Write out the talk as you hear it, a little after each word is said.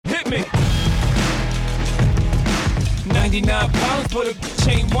me. 99 problems, but a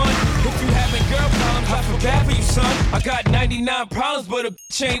bitch ain't one. If you having girl problems, I feel bad for you, son. I got 99 problems, but a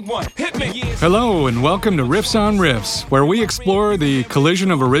bitch ain't one. Hit me. Hello, and welcome to Riffs on Riffs, where we explore the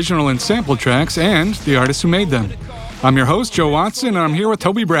collision of original and sample tracks and the artists who made them. I'm your host, Joe Watson, and I'm here with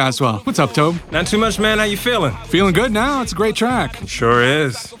Toby Braswell. What's up, Tobe? Not too much, man. How you feeling? Feeling good now? It's a great track. Sure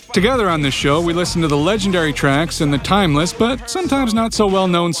is. Together on this show, we listen to the legendary tracks and the timeless, but sometimes not so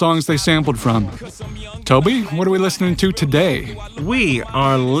well-known songs they sampled from. Toby, what are we listening to today? We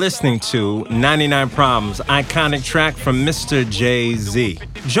are listening to 99 Problems, iconic track from Mr. Jay-Z.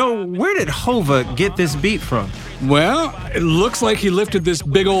 Joe, where did Hova get this beat from? Well, it looks like he lifted this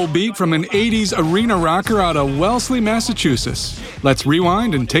big old beat from an 80s arena rocker out of Wellesley, Massachusetts. Let's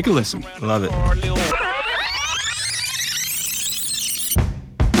rewind and take a listen. Love it.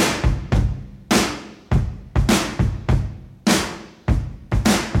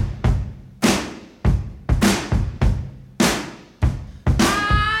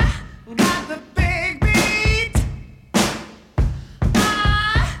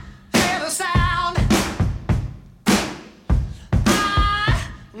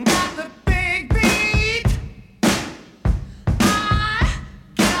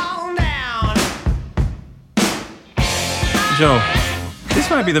 Joe,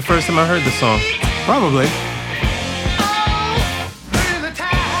 this might be the first time I heard this song. Probably.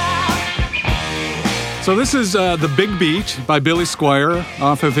 So this is The Big Beat by Billy Squier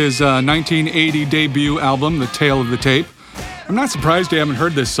off of his 1980 debut album, The Tale of the Tape. I'm not surprised you haven't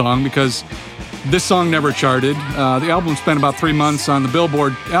heard this song because this song never charted. The album spent about 3 months on the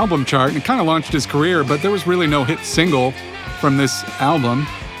Billboard album chart and it kind of launched his career, but there was really no hit single from this album.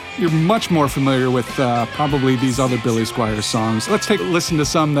 You're much more familiar with probably these other Billy Squier songs. Let's take a listen to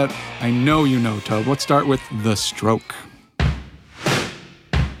some that I know you know, Tobe. Let's start with The Stroke.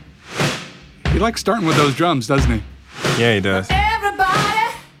 He likes starting with those drums, doesn't he? Yeah, he does.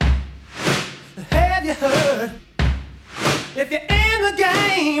 Everybody, have you heard? If you're in the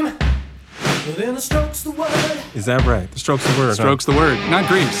game, then the stroke's the word. Is that right? The Stroke's the word, Stroke's the word. Not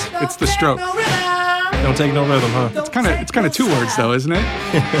Grease. It's The Stroke. Don't take no rhythm, huh? It's kind of two words, though, isn't it?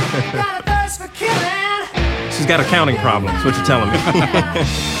 She's got a counting problem, is what you're telling me.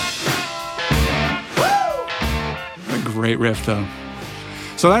 A great riff, though.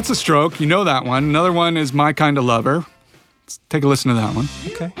 So that's A Stroke. You know that one. Another one is My Kind of Lover. Let's take a listen to that one.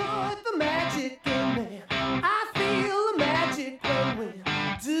 Okay.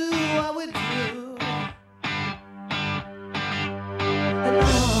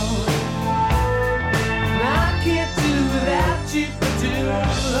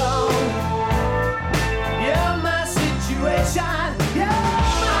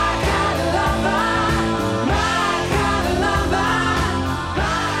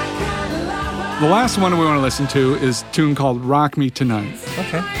 The last one we want to listen to is a tune called Rock Me Tonight.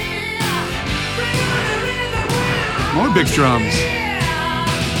 Okay. More big drums.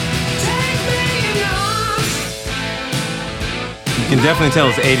 You can definitely tell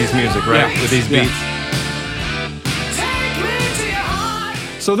it's 80s music, right? Yeah. With these beats. Yeah.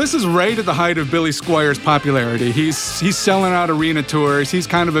 So this is right at the height of Billy Squier's popularity. He's selling out arena tours. He's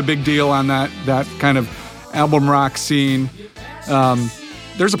kind of a big deal on that kind of album rock scene.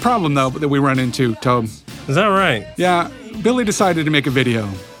 There's a problem, though, that we run into, Tobe. Is that right? Yeah, Billy decided to make a video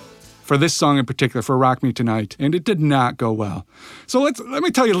for this song in particular, for Rock Me Tonight, and it did not go well. So let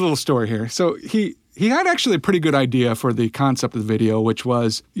me tell you a little story here. So he had actually a pretty good idea for the concept of the video, which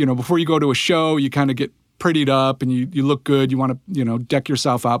was, before you go to a show, you kind of get prettied up and you look good. You want to, deck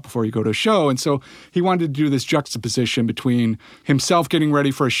yourself out before you go to a show. And so he wanted to do this juxtaposition between himself getting ready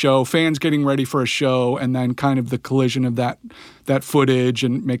for a show, fans getting ready for a show, and then kind of the collision of that footage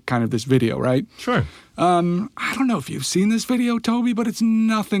and make kind of this video, right? Sure. I don't know if you've seen this video, Toby, but it's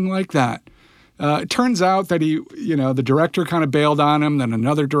nothing like that. It turns out that the director kind of bailed on him, then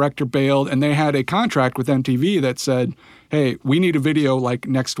another director bailed, and they had a contract with MTV that said, hey, we need a video like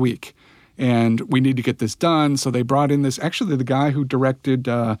next week. And we need to get this done. So they brought in the guy who directed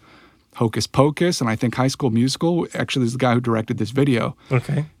Hocus Pocus and I think High School Musical, actually is the guy who directed this video.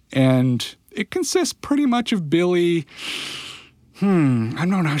 Okay. And it consists pretty much of Billy, I'm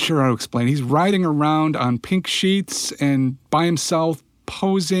not sure how to explain. He's riding around on pink sheets and by himself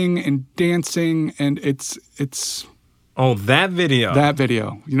posing and dancing, and it's Oh, that video. That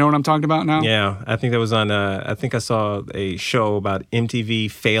video. You know what I'm talking about now? Yeah, I think that was on, I think I saw a show about MTV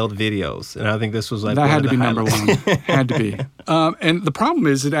failed videos, and I think this was like that one had of to the be number highlights. one. Had to be. And the problem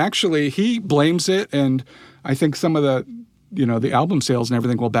is that actually he blames it, and I think some of the, the album sales and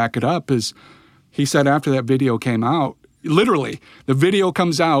everything will back it up, is he said after that video came out, Literally, the video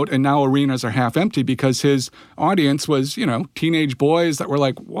comes out and now arenas are half empty because his audience was, teenage boys that were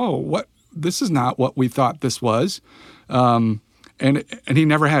like, whoa, what? This is not what we thought this was. And he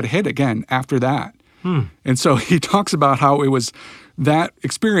never had a hit again after that. And so he talks about how that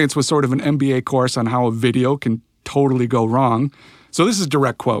experience was sort of an MBA course on how a video can totally go wrong. So this is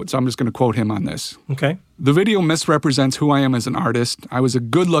direct quote, so I'm just going to quote him on this. Okay. The video misrepresents who I am as an artist. I was a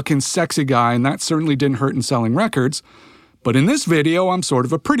good-looking, sexy guy, and that certainly didn't hurt in selling records. But in this video, I'm sort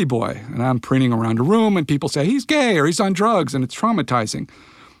of a pretty boy, and I'm printing around a room, and people say he's gay or he's on drugs, and it's traumatizing.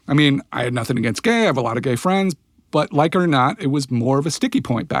 I mean, I had nothing against gay. I have a lot of gay friends, but like it or not, it was more of a sticky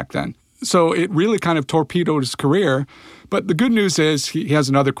point back then. So it really kind of torpedoed his career. But the good news is he has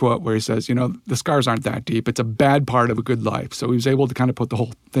another quote where he says, the scars aren't that deep. It's a bad part of a good life. So he was able to kind of put the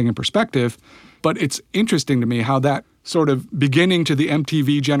whole thing in perspective. But it's interesting to me how that sort of beginning to the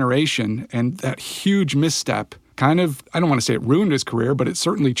MTV generation and that huge misstep kind of, I don't want to say it ruined his career, but it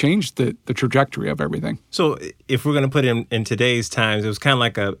certainly changed the trajectory of everything. So if we're going to put it in today's times, it was kind of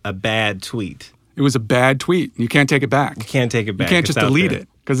like a bad tweet. It was a bad tweet. You can't take it back. You can't take it back. You can't just delete it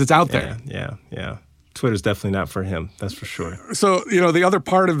because it's out there. Yeah. Twitter's definitely not for him. That's for sure. So, the other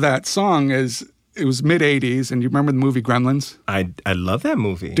part of that song is it was mid-'80s, and you remember the movie Gremlins? I love that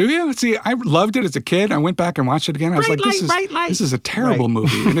movie. Do you? See, I loved it as a kid. I went back and watched it again. I was this is a terrible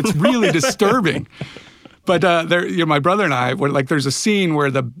movie, and it's really disturbing. But my brother and I were like, there's a scene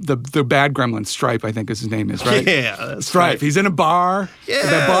where the bad gremlin, Stripe, I think is his name is, right? Yeah, that's Stripe. right. He's in a bar. Yeah.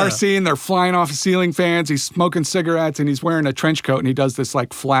 That bar scene, they're flying off of ceiling fans. He's smoking cigarettes, and he's wearing a trench coat, and he does this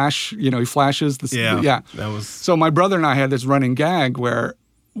like flash. He flashes. Yeah. That was. So my brother and I had this running gag where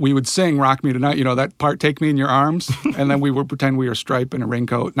we would sing "Rock Me Tonight," that part, "Take Me in Your Arms," and then we would pretend we were Stripe in a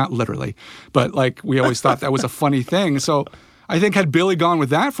raincoat. Not literally, but like we always thought that was a funny thing. So I think had Billy gone with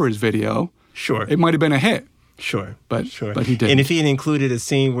that for his video, sure, it might have been a hit. Sure. But he didn't. And if he had included a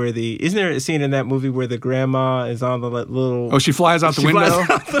scene where isn't there a scene in that movie where the grandma is on the little... Oh, she flies out the window? Flies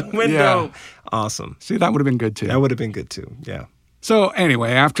out the window. Yeah. Awesome. See, that would have been good too. That would have been good too, yeah. So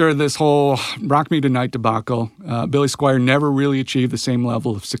anyway, after this whole Rock Me Tonight debacle, Billy Squier never really achieved the same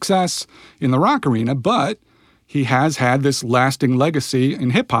level of success in the rock arena, but he has had this lasting legacy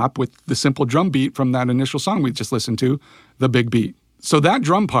in hip-hop with the simple drum beat from that initial song we just listened to, The Big Beat. So that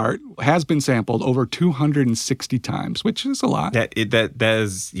drum part has been sampled over 260 times, which is a lot. That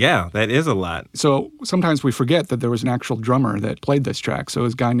is a lot. So sometimes we forget that there was an actual drummer that played this track. So it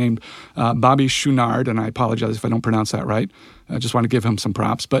was a guy named Bobby Chouinard, and I apologize if I don't pronounce that right. I just want to give him some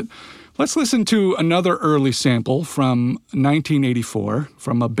props. But let's listen to another early sample from 1984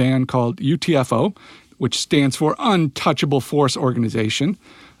 from a band called UTFO, which stands for Untouchable Force Organization.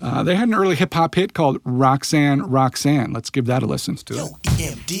 They had an early hip-hop hit called Roxanne, Roxanne. Let's give that a listen. Yo,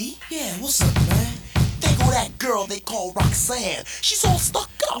 EMD? Yeah, what's up, man? There go that girl they call Roxanne. She's all stuck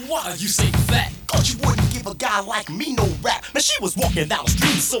up. Why you say that? Cause you wouldn't give a guy like me no rap. Man, she was walking down the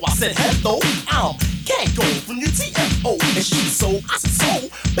street, so I said, hello, I'm Kango from UTFO. And she said, I said,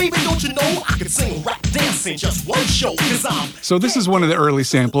 so, baby, don't you know I can sing rap dance in just one show? Cause I'm... So this is one of the early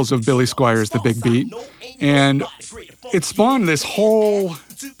samples of Billy Squier's The Big Beat. And it spawned this whole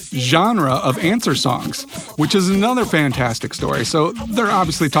genre of answer songs, which is another fantastic story. So they're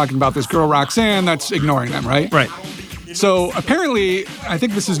obviously talking about this girl Roxanne that's ignoring them, right? Right. So apparently, I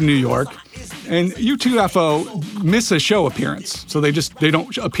think this is New York, and U2FO miss a show appearance. So they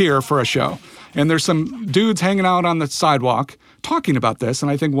don't appear for a show. And there's some dudes hanging out on the sidewalk talking about this,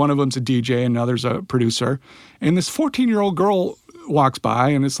 and I think one of them's a DJ and another's a producer. And this 14-year-old girl walks by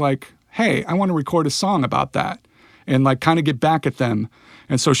and it's like, hey, I want to record a song about that and like kind of get back at them.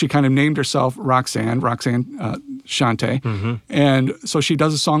 And so she kind of named herself Roxanne Shante. Mm-hmm. And so she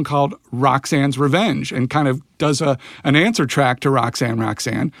does a song called Roxanne's Revenge and kind of does an answer track to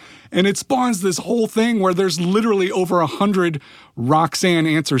Roxanne. And it spawns this whole thing where there's literally over 100 Roxanne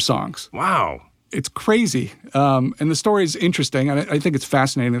answer songs. Wow. It's crazy. And the story is interesting. And I think it's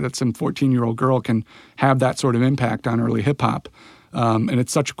fascinating that some 14-year-old girl can have that sort of impact on early hip-hop. And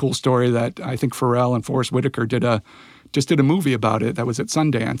it's such a cool story that I think Pharrell and Forrest Whitaker did a movie about it that was at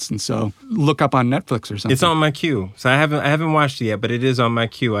Sundance, and so look up on Netflix or something. It's on my queue. So I haven't watched it yet, but it is on my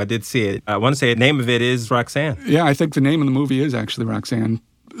queue. I did see it. I want to say the name of it is Roxanne. Yeah, I think the name of the movie is actually Roxanne.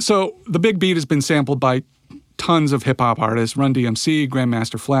 So The Big Beat has been sampled by tons of hip-hop artists: Run DMC,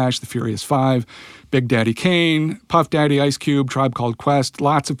 Grandmaster Flash, The Furious Five, Big Daddy Kane, Puff Daddy, Ice Cube, Tribe Called Quest.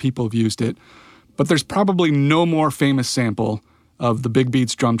 Lots of people have used it. But there's probably no more famous sample of the Big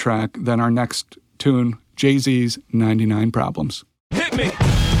Beat's drum track than our next tune, Jay-Z's 99 Problems. Hit me.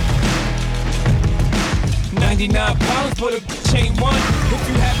 99 99 problems, but a bitch ain't one. If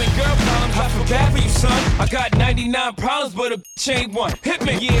you having girl problems, I feel bad for you, son. I got 99 problems, but a bitch ain't one. Hit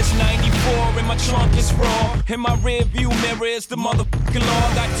me. Yeah, it's 94 and my trunk is raw. In my rear view mirror is the motherfucking law.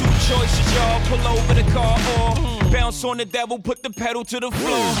 I got two choices, y'all. Pull over the car or bounce on the devil, put the pedal to the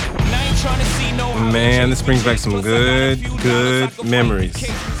floor. And I ain't trying to see no. Man, this brings back some good memories.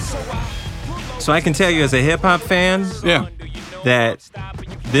 So I can tell you as a hip hop fan, Yeah. that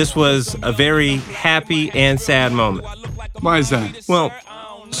this was a very happy and sad moment. Why is that? Well,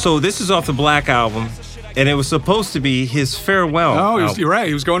 so this is off the Black album, and it was supposed to be his farewell. Oh, album. you're right.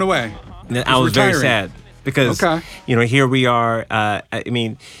 He was going away. And I was very retiring. sad because, Okay. here we are. I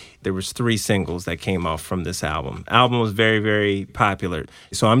mean, there was 3 singles that came off from this album. Album was very, very popular.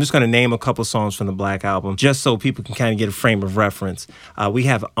 So I'm just going to name a couple songs from the Black album just so people can kind of get a frame of reference. We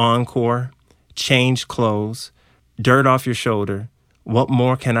have Encore, Change Clothes, Dirt Off Your Shoulder, What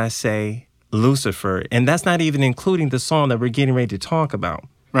More Can I Say, Lucifer. And that's not even including the song that we're getting ready to talk about.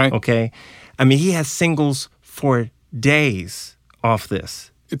 Right. Okay? I mean, he has singles for days off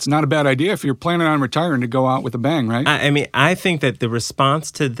this. It's not a bad idea if you're planning on retiring to go out with a bang, right? I mean, I think that the response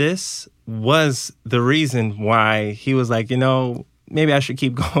to this was the reason why he was like, maybe I should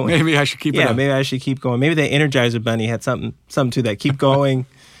keep going. Maybe I should keep it Yeah, up. maybe I should keep going. Maybe the Energizer Bunny had something to that. Keep going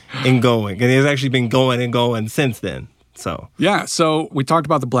and going. And it's actually been going and going since then. So Yeah, so we talked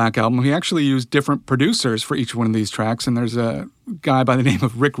about the Black Album. He actually used different producers for each one of these tracks, and there's a guy by the name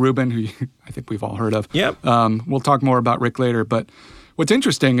of Rick Rubin, who I think we've all heard of. Yep. We'll talk more about Rick later, but what's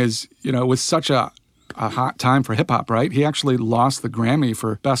interesting is, it was such a hot time for hip-hop, right? He actually lost the Grammy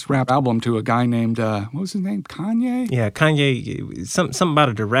for Best Rap Album to a guy named, what was his name, Kanye? yeah, Kanye, something about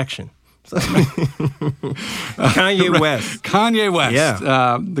a direction. Kanye West. Kanye West.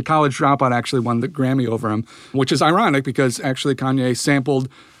 Yeah. The college dropout actually won the Grammy over him, which is ironic because actually Kanye sampled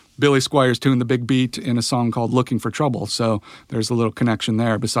Billy Squier's tune, The Big Beat, in a song called Looking for Trouble. So there's a little connection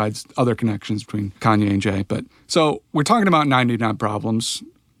there besides other connections between Kanye and Jay. But so we're talking about 99 Problems.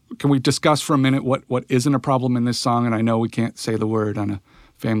 Can we discuss for a minute what isn't a problem in this song? And I know we can't say the word on a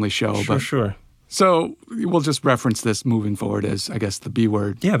family show. Sure. So we'll just reference this moving forward as, I guess, the B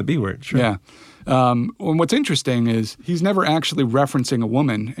word. Yeah, the B word, sure. Yeah. And what's interesting is he's never actually referencing a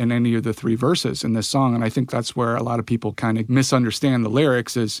woman in any of the 3 verses in this song. And I think that's where a lot of people kind of misunderstand the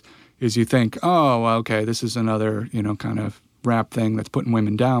lyrics is you think, oh, okay, this is another, kind of rap thing that's putting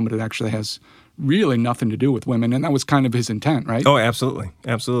women down, but it actually has really nothing to do with women. And that was kind of his intent, right? Oh, absolutely.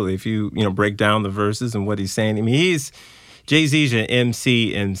 Absolutely. If you, break down the verses and what he's saying, I mean, Jay-Z's an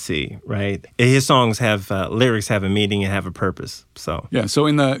MC, right? His songs have lyrics have a meaning and have a purpose. So Yeah. So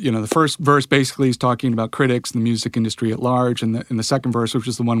in the the first verse, basically, he's talking about critics, the music industry at large, and in the second verse, which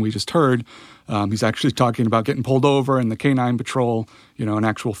is the one we just heard, he's actually talking about getting pulled over and the canine patrol, an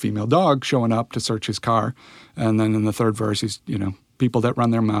actual female dog showing up to search his car, and then in the third verse, he's people that run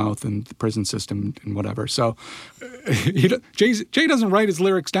their mouth and the prison system and whatever. So Jay doesn't write his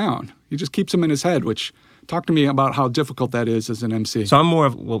lyrics down; he just keeps them in his head, which. Talk to me about how difficult that is as an MC. So I'm more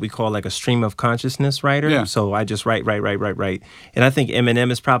of what we call like a stream of consciousness writer. Yeah. So I just write. And I think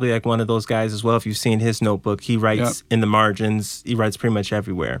Eminem is probably like one of those guys as well. If you've seen his notebook, he writes in the margins. He writes pretty much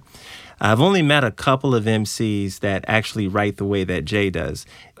everywhere. I've only met a couple of MCs that actually write the way that Jay does,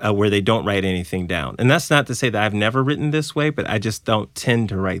 where they don't write anything down. And that's not to say that I've never written this way, but I just don't tend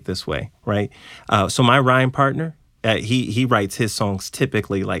to write this way, right? So my rhyme partner, he writes his songs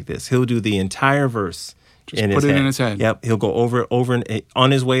typically like this. He'll do the entire verse. Just put it in his head. Yep, he'll go over and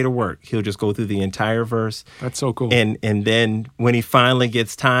on his way to work. He'll just go through the entire verse. That's so cool. And then when he finally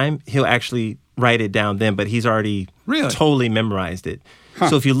gets time, he'll actually write it down then. But he's already totally memorized it.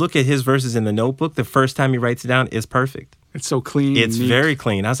 Huh. So if you look at his verses in the notebook, the first time he writes it down is perfect. It's so clean. It's neat. very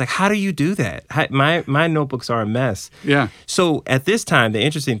clean. I was like, how do you do that? My notebooks are a mess. Yeah. So at this time, the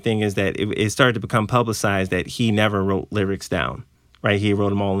interesting thing is that it started to become publicized that he never wrote lyrics down. Right? He wrote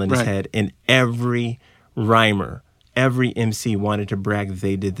them all in his head. And every rhymer, every MC wanted to brag that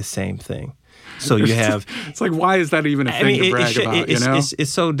they did the same thing. So you have... It's like, why is that even a thing to brag about, It's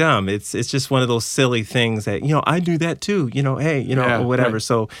so dumb. It's just one of those silly things that, I do that too, or whatever. Right.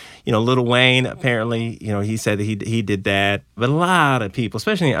 So, Lil Wayne, apparently, he said that he did that. But a lot of people,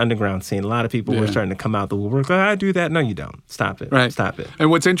 especially in the underground scene, a lot of people were starting to come out the woodwork. Like, I do that. No, you don't. Stop it. Right. Stop it. And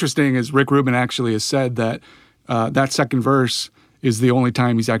what's interesting is Rick Rubin actually has said that that second verse is the only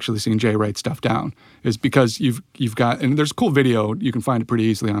time he's actually seen Jay write stuff down, is because you've got, and there's a cool video, you can find it pretty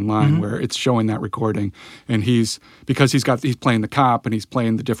easily online, where it's showing that recording, and he's playing the cop and he's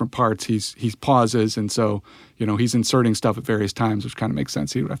playing the different parts, he's pauses, and so, he's inserting stuff at various times, which kind of makes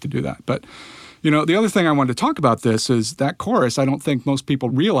sense, he would have to do that. But The other thing I wanted to talk about this is that chorus, I don't think most people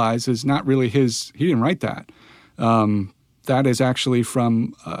realize is not really his. He didn't write that. That is actually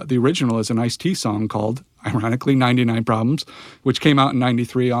from the original is an Ice-T song called, ironically, 99 Problems, which came out in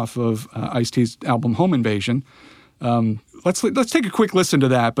 93 off of Ice-T's album Home Invasion. Let's take a quick listen to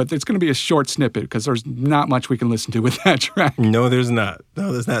that, but it's going to be a short snippet because there's not much we can listen to with that track. No, there's not.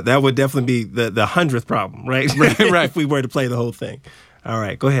 That would definitely be the 100th problem, right? Right. If we were to play the whole thing. All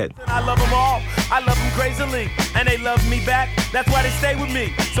right, go ahead. I love them all. I love them crazily. And they love me back. That's why they stay with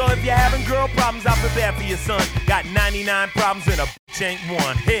me. So if you're having girl problems, I'll prepare for your son. Got 99 problems and a bitch ain't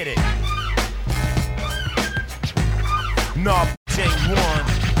one. Hit it. No, bitch ain't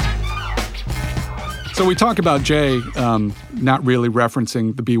one. So we talk about Jay not really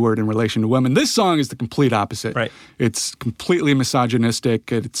referencing the B word in relation to women. This song is the complete opposite. Right. It's completely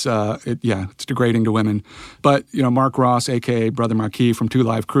misogynistic. It's degrading to women. But Mark Ross, aka Brother Marquis from Two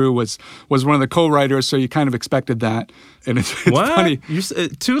Live Crew, was one of the co-writers. So you kind of expected that. And it's what? funny.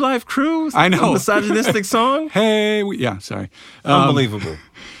 Two Live Crew? I know. A misogynistic song? Hey, sorry. Unbelievable.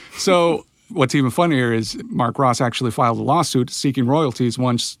 So. What's even funnier is Mark Ross actually filed a lawsuit seeking royalties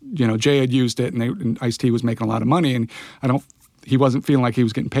once, Jay had used it and Ice-T was making a lot of money, and he wasn't feeling like he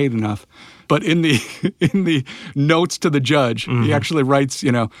was getting paid enough. But in the notes to the judge, he actually writes,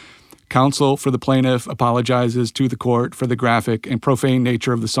 counsel for the plaintiff apologizes to the court for the graphic and profane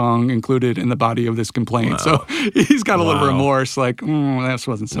nature of the song included in the body of this complaint. Wow. So he's got a little remorse, like, that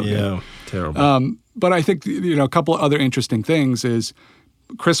wasn't so good. Yeah, terrible. But I think, a couple of other interesting things is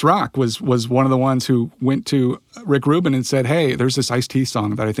Chris Rock was one of the ones who went to Rick Rubin and said, hey, there's this Ice-T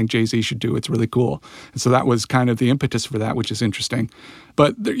song that I think Jay-Z should do. It's really cool. And so that was kind of the impetus for that, which is interesting.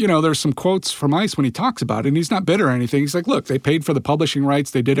 But, there's some quotes from Ice when he talks about it, and he's not bitter or anything. He's like, look, they paid for the publishing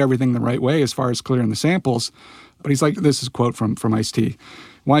rights. They did everything the right way as far as clearing the samples. But he's like, this is a quote from Ice-T.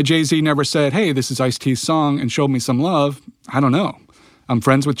 Why Jay-Z never said, hey, this is Ice-T's song and showed me some love, I don't know. I'm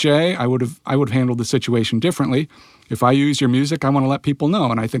friends with Jay. I would have handled the situation differently. If I use your music, I want to let people know,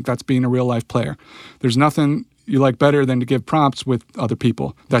 and I think that's being a real-life player. There's nothing you like better than to give props with other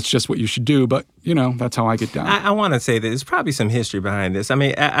people. That's just what you should do, but, that's how I get down. I want to say that there's probably some history behind this. I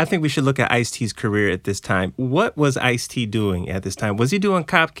mean, I think we should look at Ice-T's career at this time. What was Ice-T doing at this time? Was he doing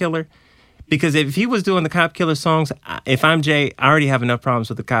Cop Killer? Because if he was doing the Cop Killer songs, if I'm Jay, I already have enough problems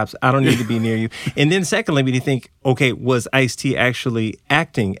with the cops. I don't need to be near you. And then secondly, we think, okay, was Ice-T actually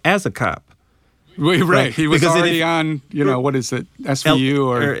acting as a cop? Right. He was because already on, what is it, SVU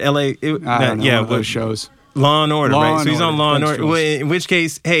or L.A. I don't know, one of those shows. Law and Order, right? So he's on Law and Order. Well, in which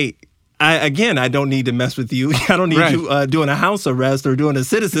case, hey, I don't need to mess with you. I don't need you doing a house arrest or doing a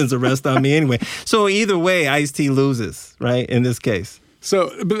citizen's arrest on me anyway. So either way, Ice-T loses, right, in this case.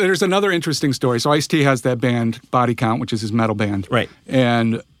 So but there's another interesting story. So Ice-T has that band, Body Count, which is his metal band. Right.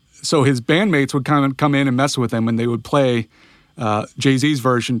 And so his bandmates would come in and mess with him, and they would play Jay-Z's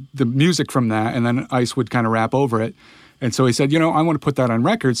version, the music from that, and then Ice would kind of rap over it. And so he said, I want to put that on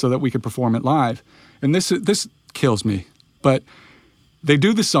record so that we could perform it live. And this kills me. But they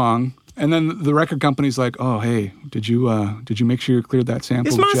do the song, and then the record company's like, oh, hey, did you make sure you cleared that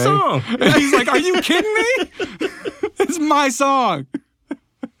sample, Jay? It's my song. And he's like, are you kidding me? It's my song.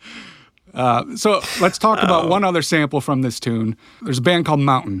 So let's talk about one other sample from this tune. There's a band called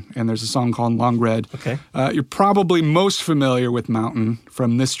Mountain, and there's a song called Long Red. Okay. You're probably most familiar with Mountain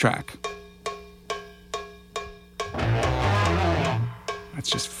from this track. That's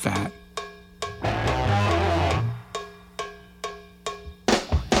just fat.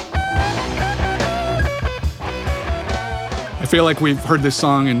 I feel like we've heard this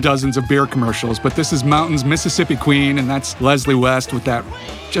song in dozens of beer commercials, but this is Mountain's Mississippi Queen, and that's Leslie West with that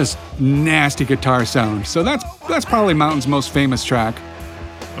just nasty guitar sound. So that's probably Mountain's most famous track.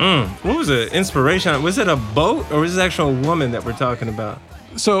 What was the inspiration? Was it a boat, or was it actually a woman that we're talking about?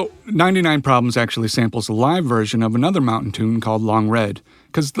 So 99 Problems actually samples a live version of another Mountain tune called Long Red,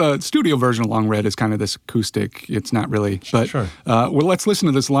 because the studio version of Long Red is kind of this acoustic. It's not really. But sure. Well, let's listen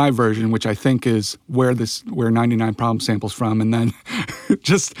to this live version, which I think is where 99 Problems samples from, and then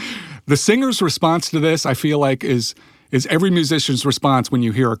just the singer's response to this, I feel like is every musician's response when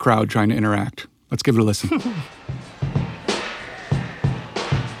you hear a crowd trying to interact. Let's give it a listen. You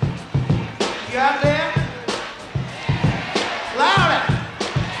out there? Louder!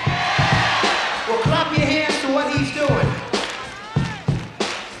 Well, clap your hands to what he's doing.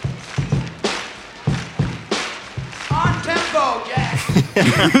 On tempo, Jack.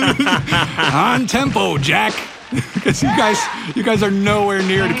 On tempo, Jack. Because you guys are nowhere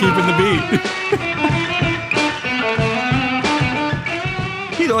near to keeping the beat.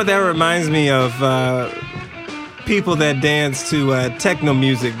 You know what that reminds me of? people that danced to techno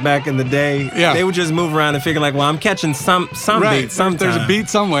music back in the day. Yeah. They would just move around and figure like, well, I'm catching some Right. beat sometime. There's a beat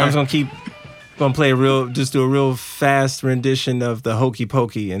somewhere. I'm just gonna play do a real fast rendition of the Hokey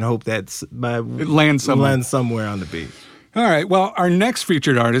Pokey and hope that It lands somewhere on the beat. All right. Well, our next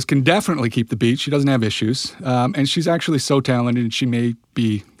featured artist can definitely keep the beat. She doesn't have issues. And she's actually so talented, and she may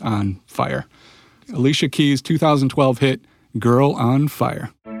be on fire. Alicia Keys' 2012 hit, Girl on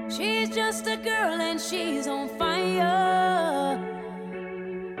Fire. She's just a girl and she's on fire.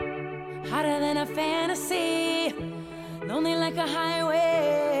 Hotter than a fantasy. Lonely like a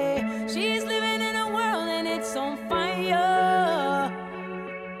highway. She's living in a world and it's on fire.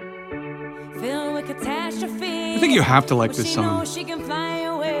 Filled with catastrophe. I think you have to like this song.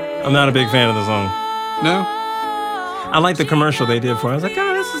 I'm not a big fan of the song. No? I like the commercial they did for it. I was like,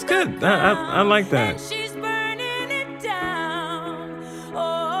 oh, this is good. I like that.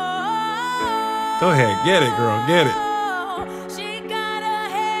 Go ahead. Get it, girl. Get it. She got her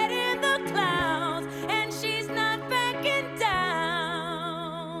head in the clouds and she's not backing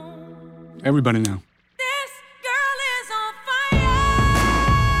down. Everybody know. This girl is on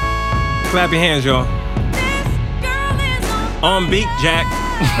fire. Clap your hands, y'all. This girl is on On beat, Jack.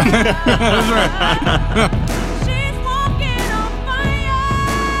 That's right. She's walking on fire.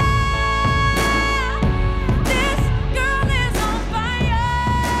 This girl is on fire.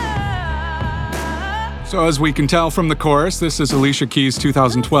 So as we can tell from the chorus, this is Alicia Keys'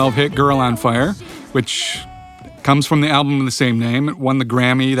 2012 hit, Girl on Fire, which comes from the album of the same name. It won the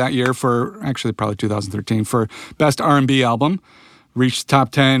Grammy that year actually probably 2013, for Best R&B Album. Reached the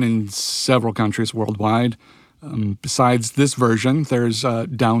top 10 in several countries worldwide. Besides this version, there's a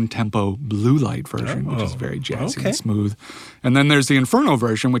down-tempo Blue Light version, which is very jazzy and smooth. And then there's the Inferno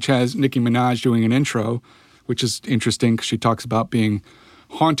version, which has Nicki Minaj doing an intro, which is interesting because she talks about being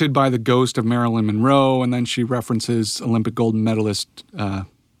haunted by the ghost of Marilyn Monroe, and then she references Olympic gold medalist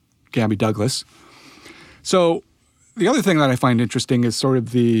Gabby Douglas. So the other thing that I find interesting is sort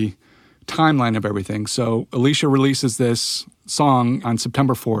of the timeline of everything. So Alicia releases this song on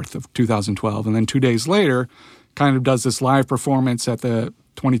September 4th of 2012, and then 2 days later kind of does this live performance at the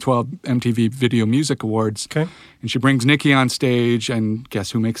 2012 MTV Video Music Awards. Okay. And she brings Nicki on stage, and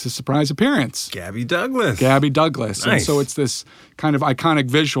guess who makes a surprise appearance? Gabby Douglas. Gabby Douglas. Nice. And so it's this kind of iconic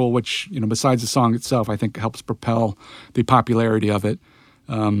visual, which, besides the song itself, I think helps propel the popularity of it.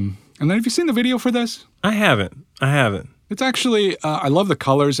 And then have you seen the video for this? I haven't. It's actually, I love the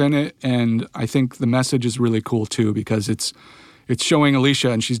colors in it, and I think the message is really cool too, because it's showing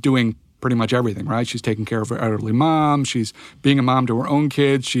Alicia, and she's doing pretty much everything, right? She's taking care of her elderly mom. She's being a mom to her own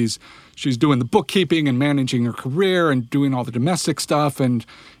kids. She's doing the bookkeeping and managing her career and doing all the domestic stuff. And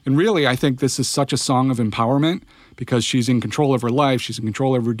really, I think this is such a song of empowerment because she's in control of her life. She's in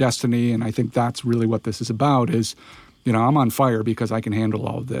control of her destiny. And I think that's really what this is about is, I'm on fire because I can handle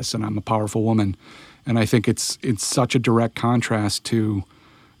all of this and I'm a powerful woman. And I think it's such a direct contrast to,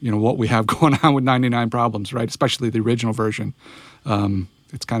 what we have going on with 99 Problems, right? Especially the original version.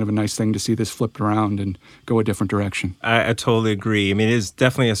 It's kind of a nice thing to see this flipped around and go a different direction. I totally agree. I mean, it is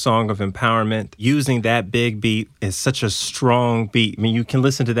definitely a song of empowerment. Using that big beat is such a strong beat. I mean, you can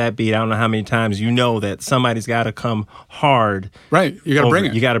listen to that beat, I don't know how many times, you know that somebody's got to come hard. Right. You got to bring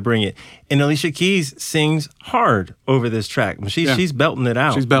it. You got to bring it. And Alicia Keys sings hard over this track. She's belting it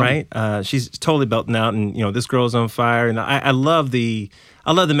out, she's belting. Right? She's totally belting out. And, this girl's on fire. And I love the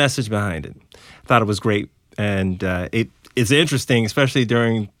message behind it. I thought it was great. And it's interesting, especially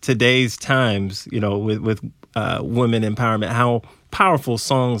during today's times, with women empowerment, how powerful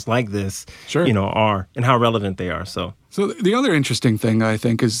songs like this, are and how relevant they are. So the other interesting thing I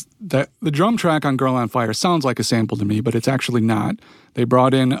think is that the drum track on Girl on Fire sounds like a sample to me, but it's actually not. They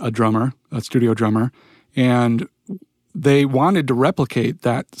brought in a studio drummer, and they wanted to replicate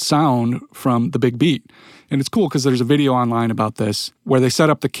that sound from the big beat. And it's cool because there's a video online about this where they set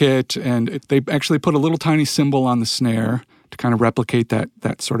up the kit and they actually put a little tiny cymbal on the snare to kind of replicate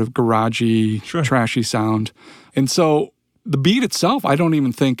that sort of garagey, trashy sound. And so the beat itself, I don't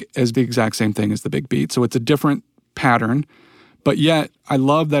even think is the exact same thing as the big beat. So it's a different pattern. But yet, I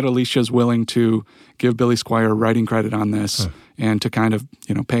love that Alicia's willing to give Billy Squier writing credit on this and to kind of,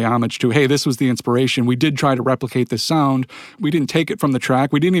 pay homage to, hey, this was the inspiration. We did try to replicate this sound. We didn't take it from the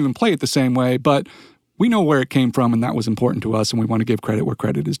track. We didn't even play it the same way, but we know where it came from, and that was important to us, and we want to give credit where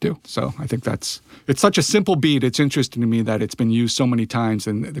credit is due. So I think it's such a simple beat. It's interesting to me that it's been used so many times,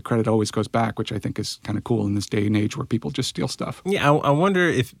 and the credit always goes back, which I think is kind of cool in this day and age where people just steal stuff. Yeah, I wonder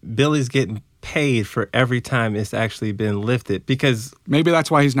if Billy's getting paid for every time it's actually been lifted, because maybe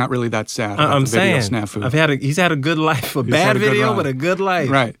that's why he's not really that sad about the video snafu. He's had a good life, bad video, but a good life.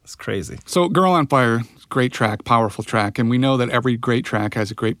 Right. It's crazy. So Girl on Fire, great track, powerful track, and we know that every great track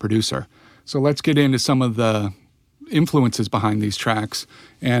has a great producer. So let's get into some of the influences behind these tracks.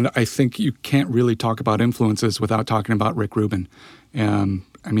 And I think you can't really talk about influences without talking about Rick Rubin.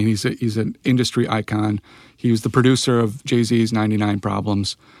 I mean, he's an industry icon. He was the producer of Jay-Z's 99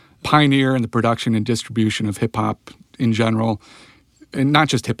 Problems, pioneer in the production and distribution of hip-hop in general, and not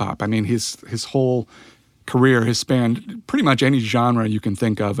just hip-hop. I mean, his whole career has spanned pretty much any genre you can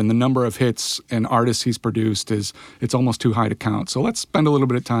think of, and the number of hits and artists he's produced it's almost too high to count. So let's spend a little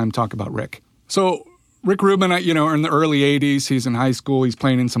bit of time talk about Rick. So Rick Rubin, in the early 80s, he's in high school, he's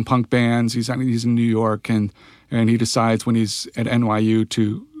playing in some punk bands, he's in New York, and he decides when he's at NYU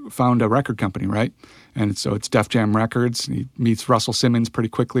to found a record company, right? And so it's Def Jam Records. He meets Russell Simmons pretty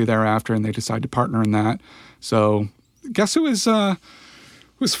quickly thereafter, and they decide to partner in that. So guess who his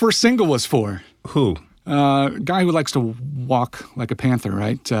first single was for? Who? Guy who likes to walk like a panther,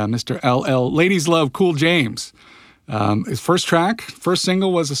 right? Mr. LL, Ladies Love Cool James. His first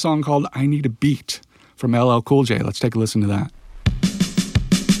single was a song called I Need a Beat from LL Cool J. Let's take a listen to that.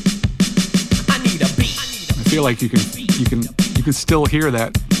 I need a beat. I feel like you can still hear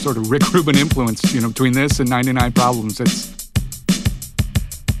that sort of Rick Rubin influence, between this and 99 Problems.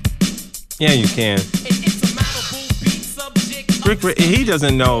 Yeah, you can. Rick, he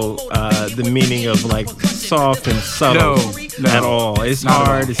doesn't know the meaning of like soft and subtle at all. It's Not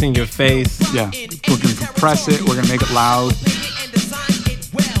hard. It's in your face. Yeah, we're going to compress it. We're going to make it loud.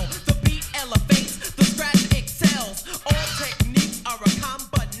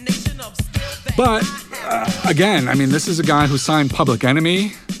 But again, I mean, this is a guy who signed Public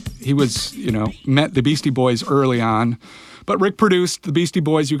Enemy. He was, met the Beastie Boys early on. But Rick produced the Beastie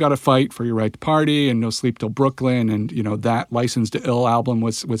Boys' You Gotta Fight for Your Right to Party and No Sleep Till Brooklyn. And, that License to Ill album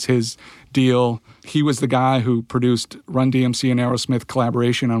was his deal. He was the guy who produced Run DMC and Aerosmith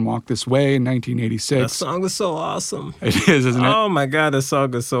collaboration on Walk This Way in 1986. That song is so awesome. It is, isn't it? Oh, my God, that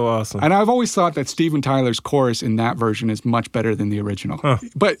song is so awesome. And I've always thought that Steven Tyler's chorus in that version is much better than the original. Huh.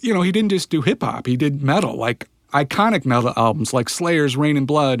 But, he didn't just do hip-hop. He did metal, like iconic metal albums like Slayer's Rain and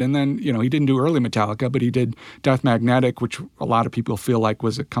Blood. And then, he didn't do early Metallica, but he did Death Magnetic, which a lot of people feel like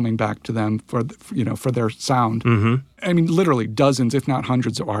was coming back to them for their sound. Mm-hmm. I mean, literally dozens, if not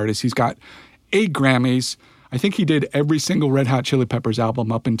hundreds of artists. He's got 8 Grammys. I think he did every single Red Hot Chili Peppers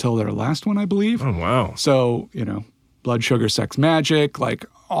album up until their last one, I believe. Oh, wow. So, Blood Sugar Sex Magic, like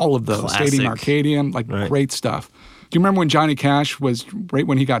all of those. Classic. Stadium Arcadium, like Great stuff. Do you remember when Johnny Cash was right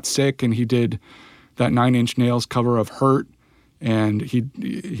when he got sick and he did that 9 Inch Nails cover of Hurt, and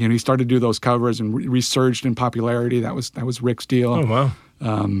he started to do those covers and resurged in popularity. That was Rick's deal. Oh,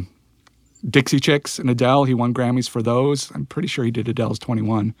 wow. Dixie Chicks and Adele, he won Grammys for those. I'm pretty sure he did Adele's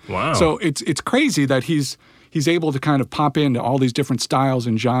 21. Wow. So it's crazy that he's able to kind of pop into all these different styles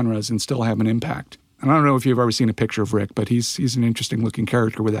and genres and still have an impact. And I don't know if you've ever seen a picture of Rick, but he's an interesting looking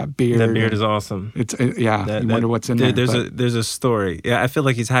character with that beard. That beard is awesome. It's you wonder what's in there. There's a story. Yeah, I feel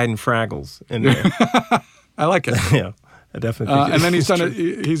like he's hiding Fraggles in there. I like it. Yeah, I definitely think and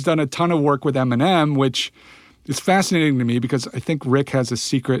then he's done a ton of work with Eminem, which is fascinating to me because I think Rick has a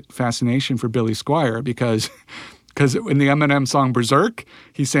secret fascination for Billy Squier because in the Eminem song Berserk,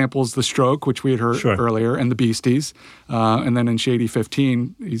 he samples The Stroke, which we had heard earlier, and the Beasties. And then in Shady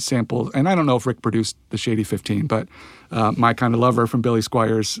 15, he sampled, and I don't know if Rick produced the Shady 15, but My Kind of Lover from Billy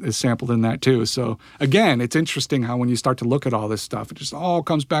Squier is sampled in that too. So again, it's interesting how when you start to look at all this stuff, it just all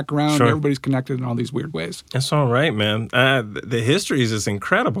comes back around. Sure. Everybody's connected in all these weird ways. That's all right, man. The history is just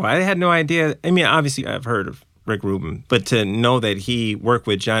incredible. I had no idea. I mean, obviously, I've heard of Rick Rubin, but to know that he worked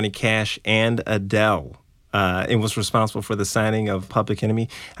with Johnny Cash and Adele and was responsible for the signing of Public Enemy,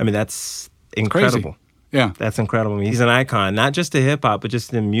 I mean, that's incredible. Crazy. Yeah. That's incredible. I mean, he's an icon, not just to hip-hop, but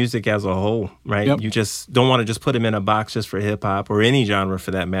just in music as a whole, right? Yep. You just don't want to just put him in a box just for hip-hop or any genre for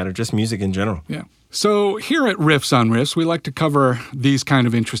that matter, just music in general. Yeah. So here at Riffs on Riffs, we like to cover these kind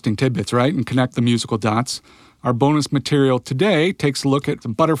of interesting tidbits, right? And connect the musical dots. Our bonus material today takes a look at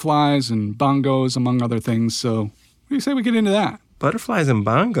some butterflies and bongos, among other things. So what do you say we get into that? Butterflies and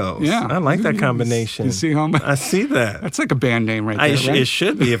bongos. Yeah. I like that combination. You see how I see that. That's like a band name right there, right? It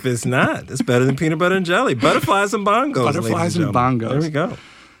should be if it's not. It's better than peanut butter and jelly. Butterflies and bongos. Butterflies and bongos. There we go.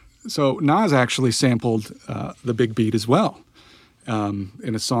 So Nas actually sampled the big beat as well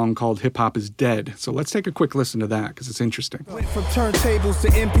in a song called Hip Hop Is Dead. So let's take a quick listen to that because it's interesting. Went from turntables to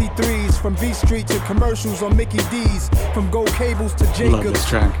MP3s, from B Street to commercials on Mickey D's, from gold cables to Jacobs, Love this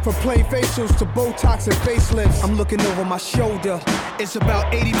track. from plain facials to Botox and facelifts. I'm looking over my shoulder. It's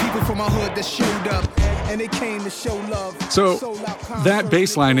about 80 people from my hood that showed up, and they came to show love. So that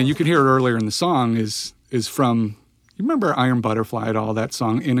bass line, and you can hear it earlier in the song, is from, you remember Iron Butterfly at all, that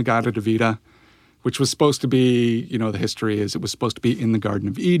song, Inagata Devita? which was supposed to be, the history is it was supposed to be in the Garden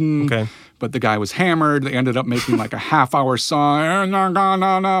of Eden. Okay. But the guy was hammered. They ended up making like a half-hour song.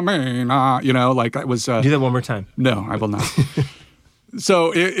 Like it was... Do that one more time. No, I will not.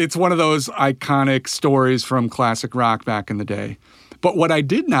 So it's one of those iconic stories from classic rock back in the day. But what I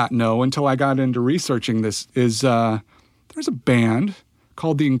did not know until I got into researching this is there's a band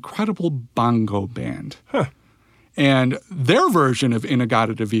called the Incredible Bongo Band. Huh. And their version of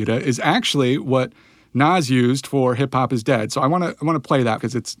In-A-Gadda-Da-Vida is actually what Nas used for Hip Hop Is Dead. So I want to play that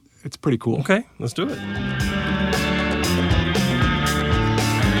because it's pretty cool. Okay, let's do it.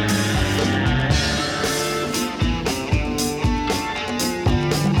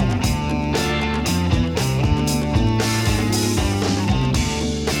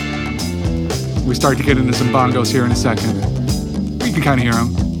 We start to get into some bongos here in a second. You can kind of hear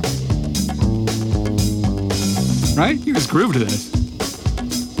them. Right? You just groove to this.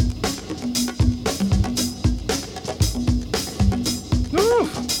 Ooh,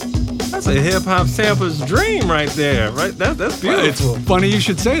 that's a hip-hop sampler's dream right there. Right? That's beautiful. It's funny you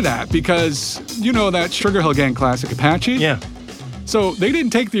should say that because you know that Sugar Hill Gang classic, Apache? Yeah. So they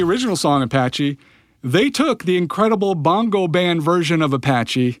didn't take the original song, Apache. They took the Incredible Bongo Band version of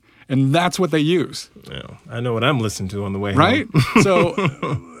Apache, and that's what they use. Yeah, I know what I'm listening to on the way right? home. So,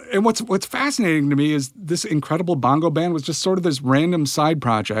 and what's fascinating to me is this Incredible Bongo Band was just sort of this random side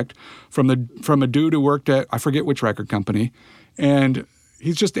project from a dude who worked at, I forget which record company, and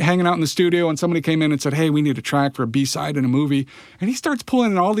he's just hanging out in the studio, and somebody came in and said, hey, we need a track for a B-side in a movie. And he starts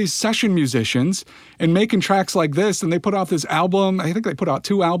pulling in all these session musicians and making tracks like this, and they put out this album. I think they put out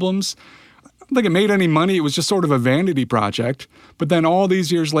 2 albums. I don't think it made any money. It was just sort of a vanity project. But then all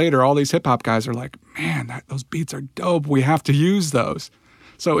these years later, all these hip-hop guys are like, man, those beats are dope. We have to use those.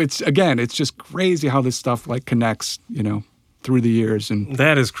 So it's just crazy how this stuff like connects, through the years. And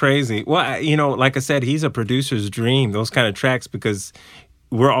that is crazy. Well, like I said, he's a producer's dream, those kind of tracks, because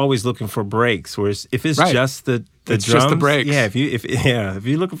we're always looking for breaks. Whereas if it's right. just the it's drums, just the breaks. Yeah, if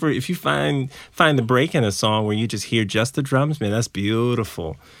you're looking for, if you find the break in a song where you just hear just the drums, man, that's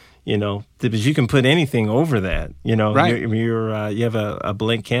beautiful. Because you can put anything over that. Right. You have a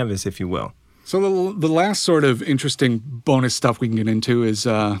blank canvas, if you will. So the last sort of interesting bonus stuff we can get into is,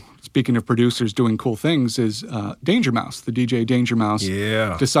 speaking of producers doing cool things, is Danger Mouse, the DJ Danger Mouse,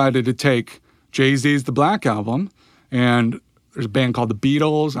 decided to take Jay-Z's The Black Album, and there's a band called the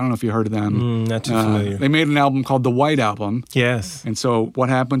Beatles. I don't know if you heard of them. Not too familiar. They made an album called The White Album. Yes. And so what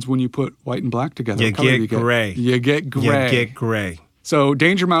happens when you put white and black together? You get gray. You get gray. You get gray. So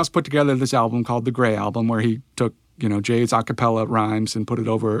Danger Mouse put together this album called The Gray Album, where he took, Jay's a cappella rhymes and put it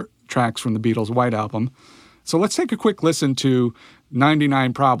over tracks from the Beatles' White Album. So let's take a quick listen to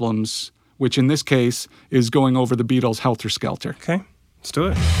 99 Problems, which in this case is going over the Beatles' Helter Skelter. Okay, let's do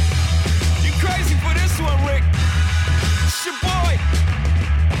it. You crazy for this one, Rick? It's your boy.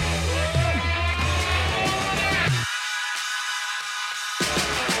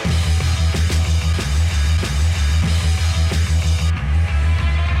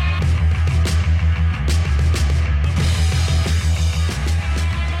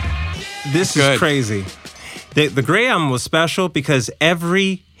 This is crazy. The Gray Album was special because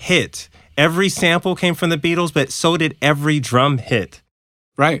every hit, every sample came from the Beatles, but so did every drum hit.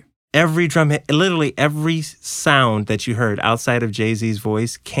 Right. Every drum hit, literally every sound that you heard outside of Jay-Z's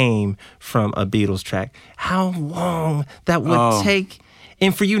voice came from a Beatles track. How long that would take,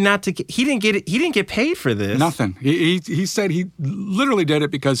 and for you not to get, he didn't get paid for this. Nothing. He said he literally did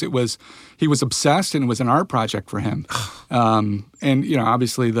it because he was obsessed and it was an art project for him. And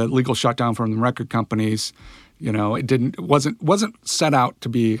obviously the legal shutdown from the record companies, it wasn't set out to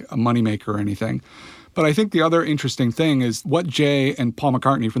be a moneymaker or anything. But I think the other interesting thing is what Jay and Paul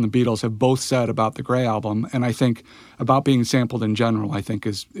McCartney from the Beatles have both said about the Gray Album, and I think about being sampled in general, I think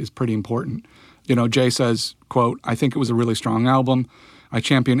is pretty important. Jay says, quote, "I think it was a really strong album. I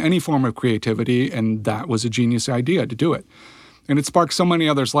champion any form of creativity, and that was a genius idea to do it. And it sparked so many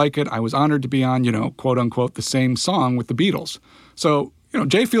others like it. I was honored to be on, quote unquote, the same song with the Beatles." So,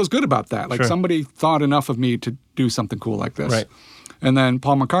 Jay feels good about that. Like somebody thought enough of me to do something cool like this. Right. And then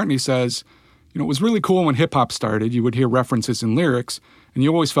Paul McCartney says, it was really cool when hip hop started. You would hear references in lyrics, and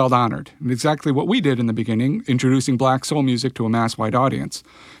you always felt honored. And exactly what we did in the beginning, introducing black soul music to a mass wide audience.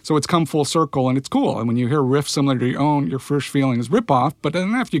 So it's come full circle, and it's cool. And when you hear a riff similar to your own, your first feeling is rip-off. But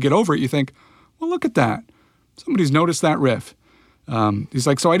then after you get over it, you think, well, look at that. Somebody's noticed that riff. He's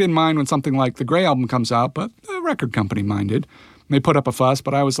like, so I didn't mind when something like the Gray Album comes out, but the record company minded. And they put up a fuss,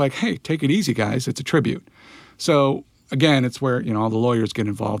 but I was like, hey, take it easy, guys. It's a tribute. So again, it's where, all the lawyers get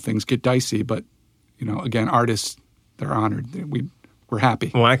involved. Things get dicey. But, again, artists, they're honored. We we're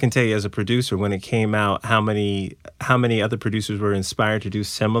happy. Well, I can tell you as a producer, when it came out, how many other producers were inspired to do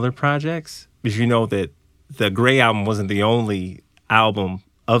similar projects? Because you know that the Gray album wasn't the only album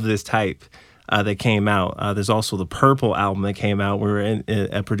of this type that came out. There's also the Purple album that came out where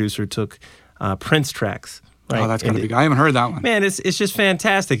a producer took Prince tracks. Right? Oh, that's going to be. I haven't heard that one. Man, it's just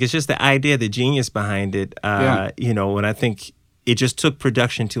fantastic. It's just the idea, the genius behind it. You know, and I think it just took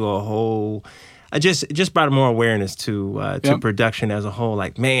production to a whole. Just brought more awareness to production as a whole.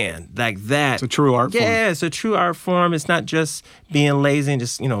 Like, man, like that. It's a true art form. Yeah, it's a true art form. It's not just being lazy and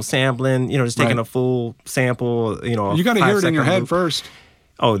just, sampling, just taking a full sample, You got to hear it in your head first.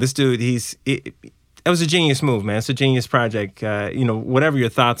 Oh, this dude, it was a genius move, man. It's a genius project. Whatever your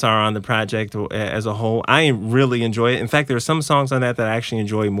thoughts are on the project as a whole, I really enjoy it. In fact, there are some songs on that I actually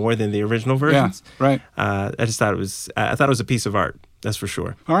enjoy more than the original versions. Yeah, right. I just thought I thought it was a piece of art. That's for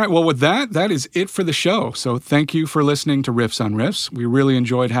sure. All right. Well, with that is it for the show. So thank you for listening to Riffs on Riffs. We really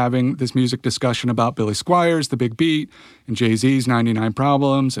enjoyed having this music discussion about Billy Squires, The Big Beat, and Jay-Z's 99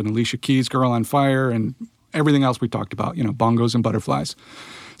 Problems, and Alicia Keys' Girl on Fire, and everything else we talked about, bongos and butterflies.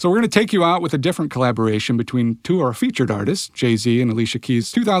 So we're going to take you out with a different collaboration between two of our featured artists, Jay-Z and Alicia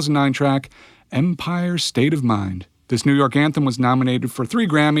Keys' 2009 track, Empire State of Mind. This New York anthem was nominated for 3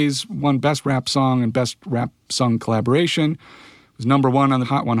 Grammys, won Best Rap Song and Best Rap Song Collaboration. It was number 1 on the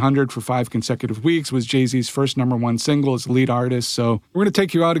Hot 100 for 5 consecutive weeks, was Jay-Z's first number 1 single as lead artist. So we're going to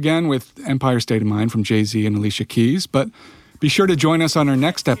take you out again with Empire State of Mind from Jay-Z and Alicia Keys, but be sure to join us on our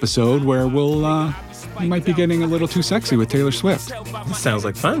next episode where we might be getting a little too sexy with Taylor Swift. This sounds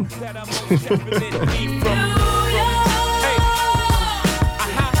like fun.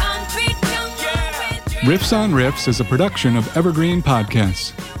 Riffs on Riffs is a production of Evergreen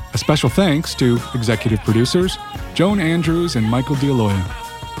Podcasts. A special thanks to executive producers Joan Andrews and Michael D'Aloia.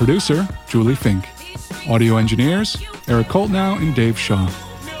 Producer Julie Fink. Audio engineers Eric Coltnow and Dave Shaw.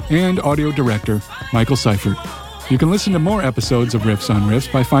 And audio director Michael Seifert. You can listen to more episodes of Riffs on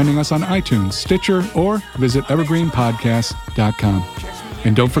Riffs by finding us on iTunes, Stitcher, or visit evergreenpodcast.com.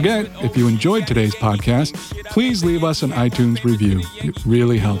 And don't forget, if you enjoyed today's podcast, please leave us an iTunes review. It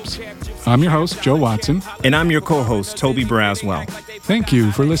really helps. I'm your host, Joe Watson. And I'm your co-host, Toby Braswell. Thank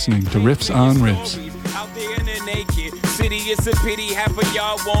you for listening to Riffs on Riffs. City, it's a pity half of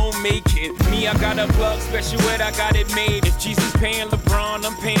y'all won't make it. Me, I got a plug special, I got it made. If Jesus paying LeBron,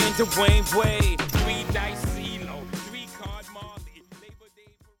 I'm paying Dwayne Wade. 3 dice.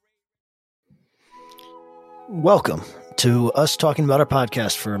 Welcome to us talking about our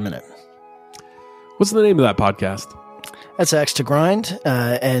podcast for a minute. What's the name of that podcast? That's Axe to Grind,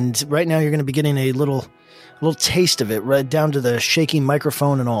 and right now you're going to be getting a little taste of it, right down to the shaky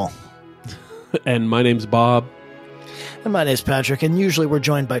microphone and all. And my name's Bob. And my name's Patrick, and usually we're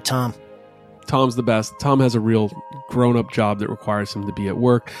joined by Tom. Tom's the best. Tom has a real grown-up job that requires him to be at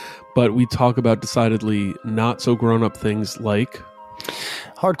work, but we talk about decidedly not so grown-up things like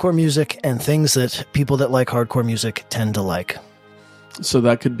hardcore music and things that people that like hardcore music tend to like. So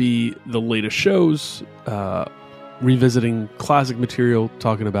that could be the latest shows, revisiting classic material,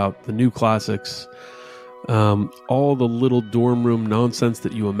 talking about the new classics, all the little dorm room nonsense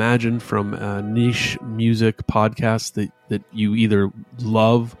that you imagine from niche music podcasts that you either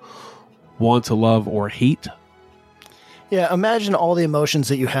love, want to love, or hate. Yeah, imagine all the emotions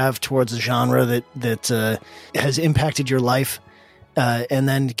that you have towards a genre that has impacted your life. And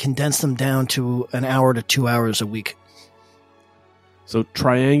then condense them down to an hour to 2 hours a week. So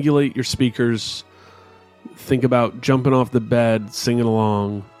triangulate your speakers. Think about jumping off the bed, singing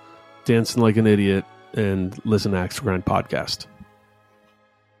along, dancing like an idiot, and listen to Axe to Grind podcast.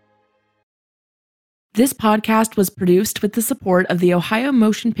 This podcast was produced with the support of the Ohio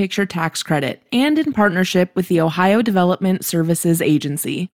Motion Picture Tax Credit and in partnership with the Ohio Development Services Agency.